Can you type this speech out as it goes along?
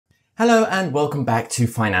Hello and welcome back to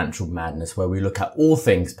Financial Madness, where we look at all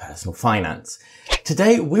things personal finance.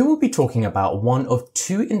 Today we will be talking about one of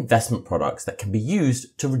two investment products that can be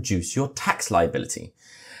used to reduce your tax liability.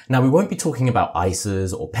 Now we won't be talking about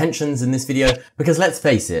ISAs or pensions in this video because let's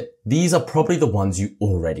face it, these are probably the ones you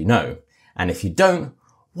already know. And if you don't,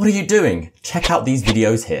 what are you doing? Check out these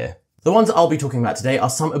videos here. The ones I'll be talking about today are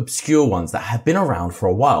some obscure ones that have been around for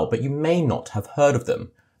a while, but you may not have heard of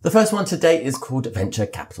them. The first one today is called venture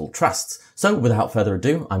capital trusts. So without further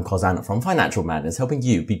ado, I'm Kozan from Financial Madness, helping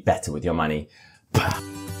you be better with your money.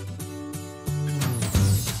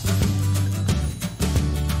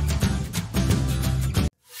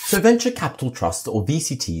 So venture capital trusts, or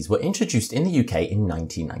VCTs, were introduced in the UK in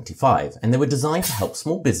 1995, and they were designed to help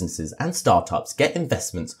small businesses and startups get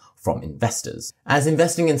investments from investors, as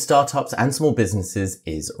investing in startups and small businesses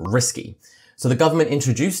is risky. So the government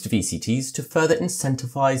introduced VCTs to further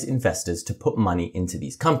incentivize investors to put money into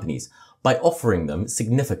these companies by offering them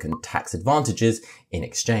significant tax advantages in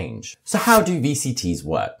exchange. So how do VCTs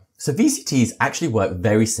work? So VCTs actually work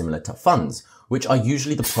very similar to funds, which are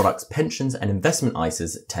usually the products pensions and investment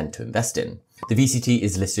ISAs tend to invest in. The VCT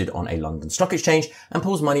is listed on a London stock exchange and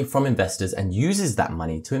pulls money from investors and uses that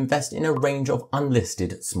money to invest in a range of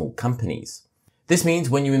unlisted small companies. This means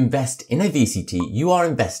when you invest in a VCT, you are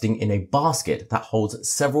investing in a basket that holds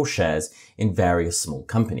several shares in various small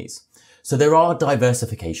companies. So there are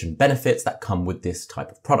diversification benefits that come with this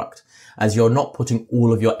type of product, as you're not putting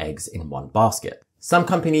all of your eggs in one basket. Some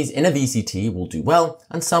companies in a VCT will do well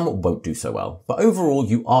and some won't do so well, but overall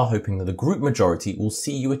you are hoping that the group majority will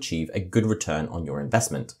see you achieve a good return on your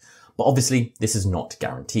investment. But obviously this is not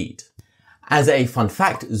guaranteed. As a fun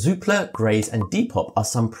fact, Zoopla, Grace and Depop are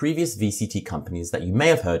some previous VCT companies that you may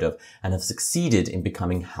have heard of and have succeeded in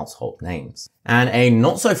becoming household names. And a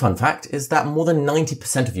not so fun fact is that more than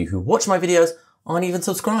 90% of you who watch my videos aren't even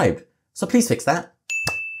subscribed. So please fix that.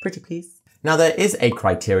 Pretty please. Now there is a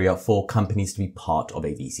criteria for companies to be part of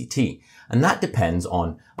a VCT, and that depends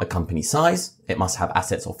on a company size. It must have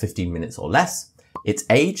assets of 15 minutes or less, its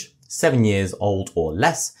age, 7 years old or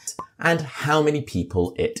less, and how many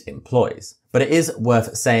people it employs. But it is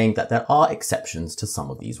worth saying that there are exceptions to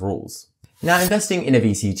some of these rules. Now, investing in a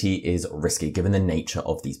VCT is risky given the nature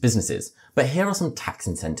of these businesses, but here are some tax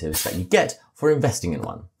incentives that you get for investing in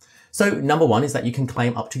one. So number one is that you can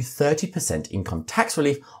claim up to 30% income tax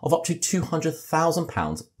relief of up to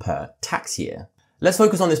 £200,000 per tax year. Let's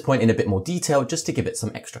focus on this point in a bit more detail just to give it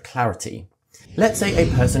some extra clarity. Let's say a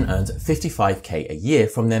person earns 55k a year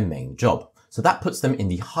from their main job. So that puts them in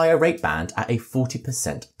the higher rate band at a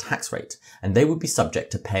 40% tax rate, and they would be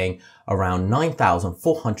subject to paying around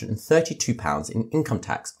 £9,432 in income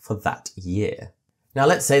tax for that year. Now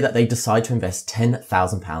let's say that they decide to invest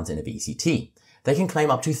 £10,000 in a VCT. They can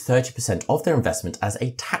claim up to 30% of their investment as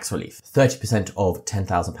a tax relief. 30% of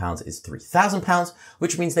 £10,000 is £3,000,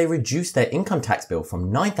 which means they reduce their income tax bill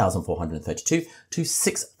from £9,432 to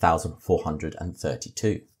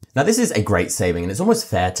 £6,432. Now this is a great saving, and it's almost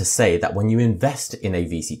fair to say that when you invest in a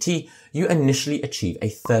VCT, you initially achieve a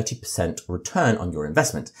 30% return on your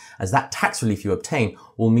investment, as that tax relief you obtain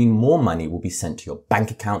will mean more money will be sent to your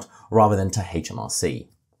bank account rather than to HMRC.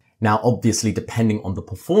 Now, obviously, depending on the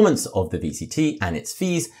performance of the VCT and its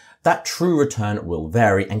fees, that true return will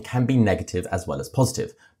vary and can be negative as well as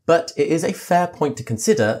positive, but it is a fair point to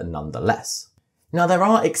consider nonetheless. Now, there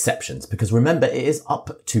are exceptions because remember, it is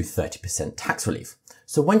up to 30% tax relief.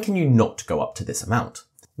 So when can you not go up to this amount?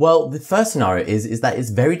 Well, the first scenario is that it's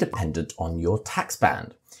very dependent on your tax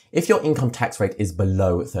band. If your income tax rate is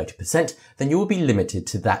below 30%, then you will be limited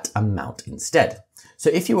to that amount instead. So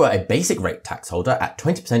if you were a basic rate tax holder at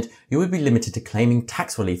 20%, you would be limited to claiming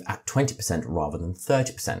tax relief at 20% rather than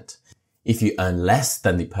 30%. If you earn less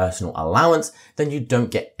than the personal allowance, then you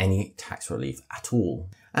don't get any tax relief at all.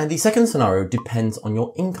 And the second scenario depends on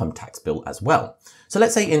your income tax bill as well. So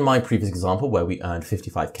let's say in my previous example where we earned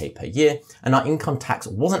 55k per year and our income tax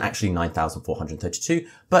wasn't actually £9,432,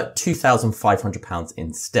 but £2,500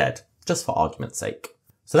 instead, just for argument's sake.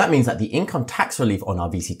 So that means that the income tax relief on our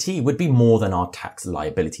VCT would be more than our tax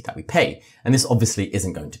liability that we pay, and this obviously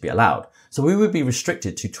isn't going to be allowed. So we would be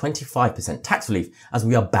restricted to 25% tax relief as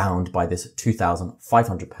we are bound by this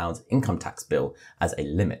 £2,500 income tax bill as a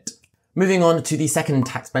limit. Moving on to the second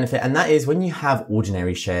tax benefit, and that is when you have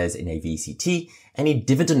ordinary shares in a VCT, any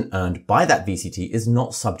dividend earned by that VCT is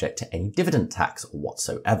not subject to any dividend tax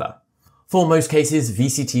whatsoever. For most cases,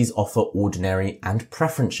 VCTs offer ordinary and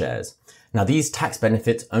preference shares. Now these tax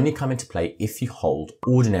benefits only come into play if you hold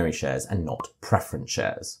ordinary shares and not preference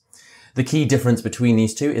shares. The key difference between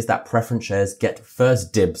these two is that preference shares get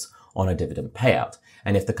first dibs on a dividend payout,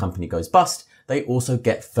 and if the company goes bust, they also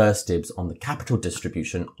get first dibs on the capital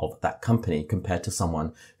distribution of that company compared to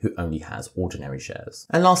someone who only has ordinary shares.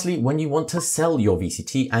 And lastly, when you want to sell your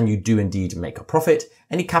VCT and you do indeed make a profit,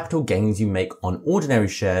 any capital gains you make on ordinary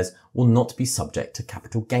shares will not be subject to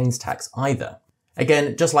capital gains tax either.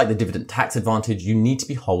 Again, just like the dividend tax advantage, you need to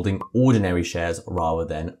be holding ordinary shares rather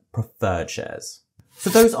than preferred shares. So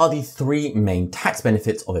those are the three main tax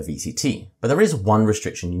benefits of a VCT, but there is one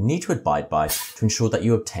restriction you need to abide by to ensure that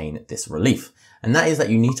you obtain this relief, and that is that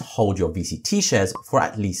you need to hold your VCT shares for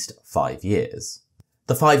at least 5 years.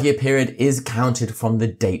 The 5-year period is counted from the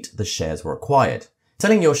date the shares were acquired.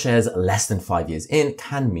 Selling your shares less than 5 years in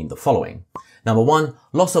can mean the following. Number one,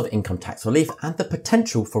 loss of income tax relief and the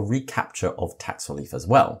potential for recapture of tax relief as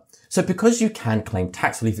well. So because you can claim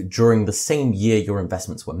tax relief during the same year your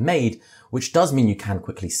investments were made, which does mean you can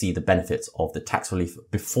quickly see the benefits of the tax relief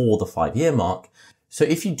before the 5-year mark. So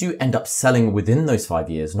if you do end up selling within those 5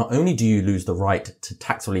 years, not only do you lose the right to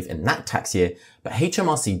tax relief in that tax year, but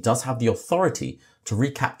HMRC does have the authority to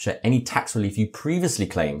recapture any tax relief you previously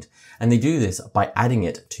claimed, and they do this by adding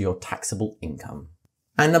it to your taxable income.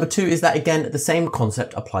 And number two is that, again, the same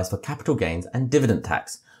concept applies for capital gains and dividend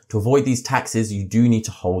tax. To avoid these taxes, you do need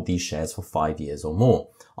to hold these shares for 5 years or more.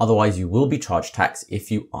 Otherwise, you will be charged tax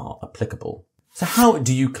if you are applicable. So how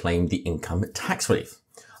do you claim the income tax relief?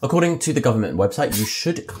 According to the government website, you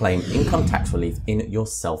should claim income tax relief in your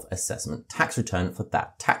self-assessment tax return for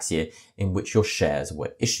that tax year in which your shares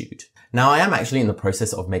were issued. Now, I am actually in the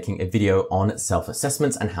process of making a video on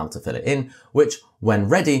self-assessments and how to fill it in, which, when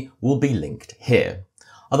ready, will be linked here.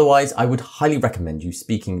 Otherwise, I would highly recommend you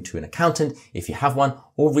speaking to an accountant if you have one,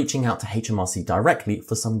 or reaching out to HMRC directly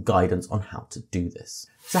for some guidance on how to do this.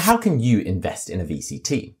 So how can you invest in a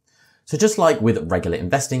VCT? So just like with regular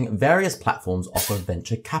investing, various platforms offer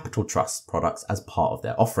venture capital trust products as part of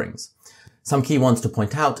their offerings. Some key ones to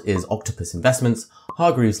point out is Octopus Investments,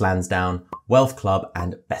 Hargreaves Lansdown, Wealth Club,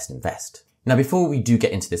 and Best Invest. Now, before we do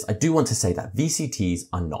get into this, I do want to say that VCTs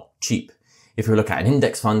are not cheap. If you look at an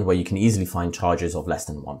index fund where you can easily find charges of less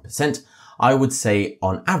than 1%, I would say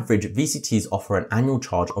on average, VCTs offer an annual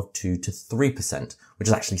charge of 2 to 3%, which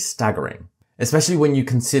is actually staggering. Especially when you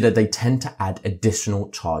consider they tend to add additional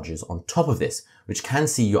charges on top of this, which can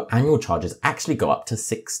see your annual charges actually go up to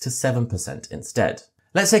 6 to 7% instead.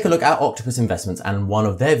 Let's take a look at Octopus Investments and one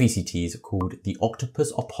of their VCTs called the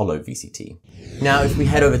Octopus Apollo VCT. Now, if we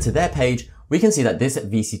head over to their page, we can see that this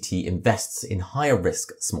VCT invests in higher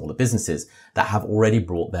risk, smaller businesses that have already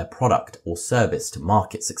brought their product or service to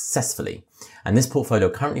market successfully. And this portfolio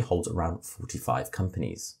currently holds around 45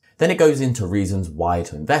 companies. Then it goes into reasons why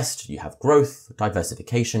to invest. You have growth,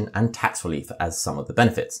 diversification, and tax relief as some of the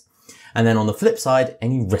benefits. And then on the flip side,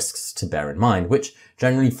 any risks to bear in mind, which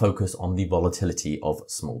generally focus on the volatility of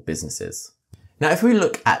small businesses. Now, if we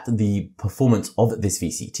look at the performance of this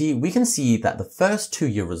VCT, we can see that the first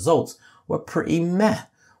 2-year results were pretty meh,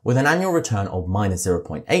 with an annual return of minus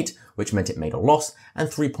 0.8, which meant it made a loss, and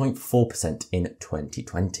 3.4% in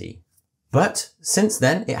 2020. But since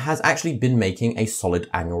then, it has actually been making a solid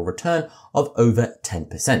annual return of over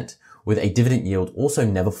 10%, with a dividend yield also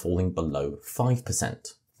never falling below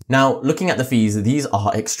 5%. Now, looking at the fees, these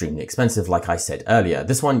are extremely expensive, like I said earlier.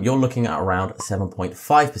 This one, you're looking at around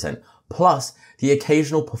 7.5%, plus the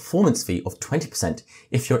occasional performance fee of 20%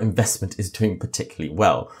 if your investment is doing particularly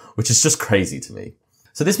well, which is just crazy to me.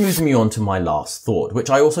 So this moves me on to my last thought, which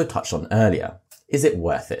I also touched on earlier. Is it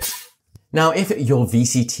worth it? Now, if your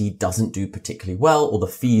VCT doesn't do particularly well or the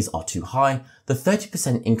fees are too high, the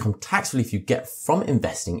 30% income tax relief you get from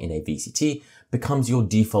investing in a VCT becomes your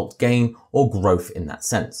default gain or growth in that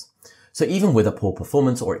sense. So even with a poor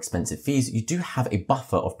performance or expensive fees, you do have a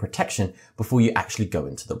buffer of protection before you actually go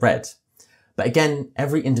into the red. But again,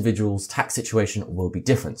 every individual's tax situation will be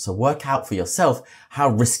different, so work out for yourself how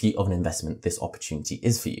risky of an investment this opportunity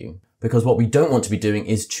is for you. Because what we don't want to be doing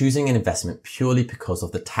is choosing an investment purely because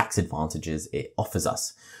of the tax advantages it offers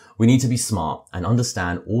us. We need to be smart and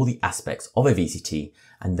understand all the aspects of a VCT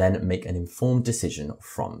and then make an informed decision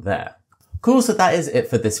from there. Cool, so that is it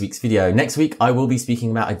for this week's video. Next week, I will be speaking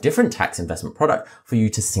about a different tax investment product for you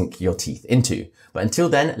to sink your teeth into. But until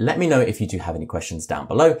then, let me know if you do have any questions down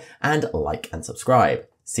below and like and subscribe.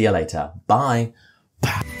 See you later. Bye.